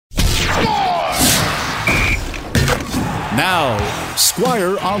Now,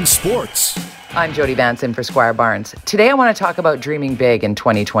 Squire on Sports. I'm Jody Vance in for Squire Barnes. Today I want to talk about dreaming big in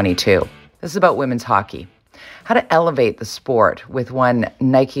 2022. This is about women's hockey. How to elevate the sport with one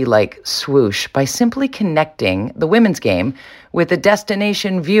Nike-like swoosh by simply connecting the women's game with the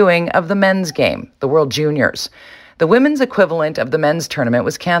destination viewing of the men's game, the World Juniors. The women's equivalent of the men's tournament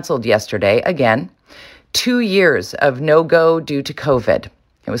was canceled yesterday again. 2 years of no-go due to COVID.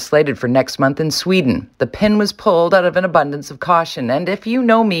 It was slated for next month in Sweden. The pin was pulled out of an abundance of caution. And if you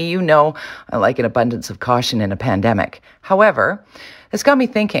know me, you know I like an abundance of caution in a pandemic. However, this got me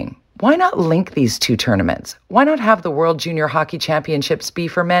thinking, why not link these two tournaments? Why not have the World Junior Hockey Championships be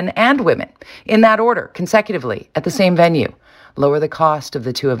for men and women in that order, consecutively, at the same venue? Lower the cost of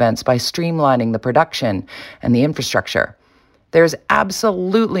the two events by streamlining the production and the infrastructure. There's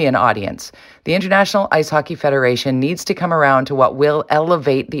absolutely an audience. The International Ice Hockey Federation needs to come around to what will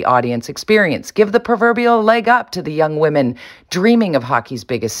elevate the audience experience, give the proverbial leg up to the young women dreaming of hockey's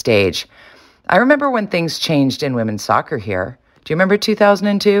biggest stage. I remember when things changed in women's soccer here. Do you remember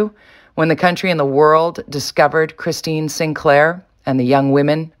 2002? When the country and the world discovered Christine Sinclair and the young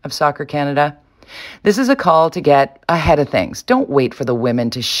women of Soccer Canada? This is a call to get ahead of things. Don't wait for the women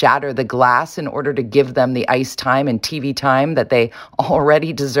to shatter the glass in order to give them the ice time and TV time that they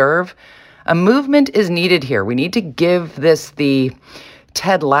already deserve. A movement is needed here. We need to give this the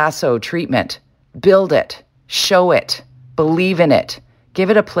Ted Lasso treatment. Build it, show it, believe in it. Give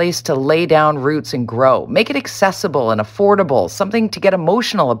it a place to lay down roots and grow. Make it accessible and affordable, something to get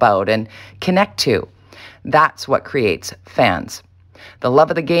emotional about and connect to. That's what creates fans. The love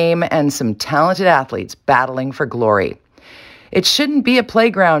of the game and some talented athletes battling for glory. It shouldn't be a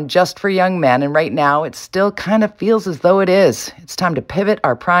playground just for young men, and right now it still kind of feels as though it is. It's time to pivot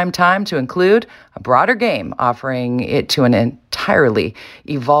our prime time to include a broader game, offering it to an entirely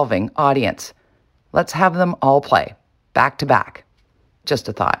evolving audience. Let's have them all play, back to back. Just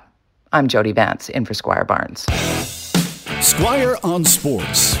a thought. I'm Jody Vance, in for Squire Barnes. Squire on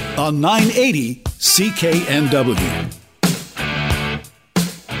Sports on 980 CKNW.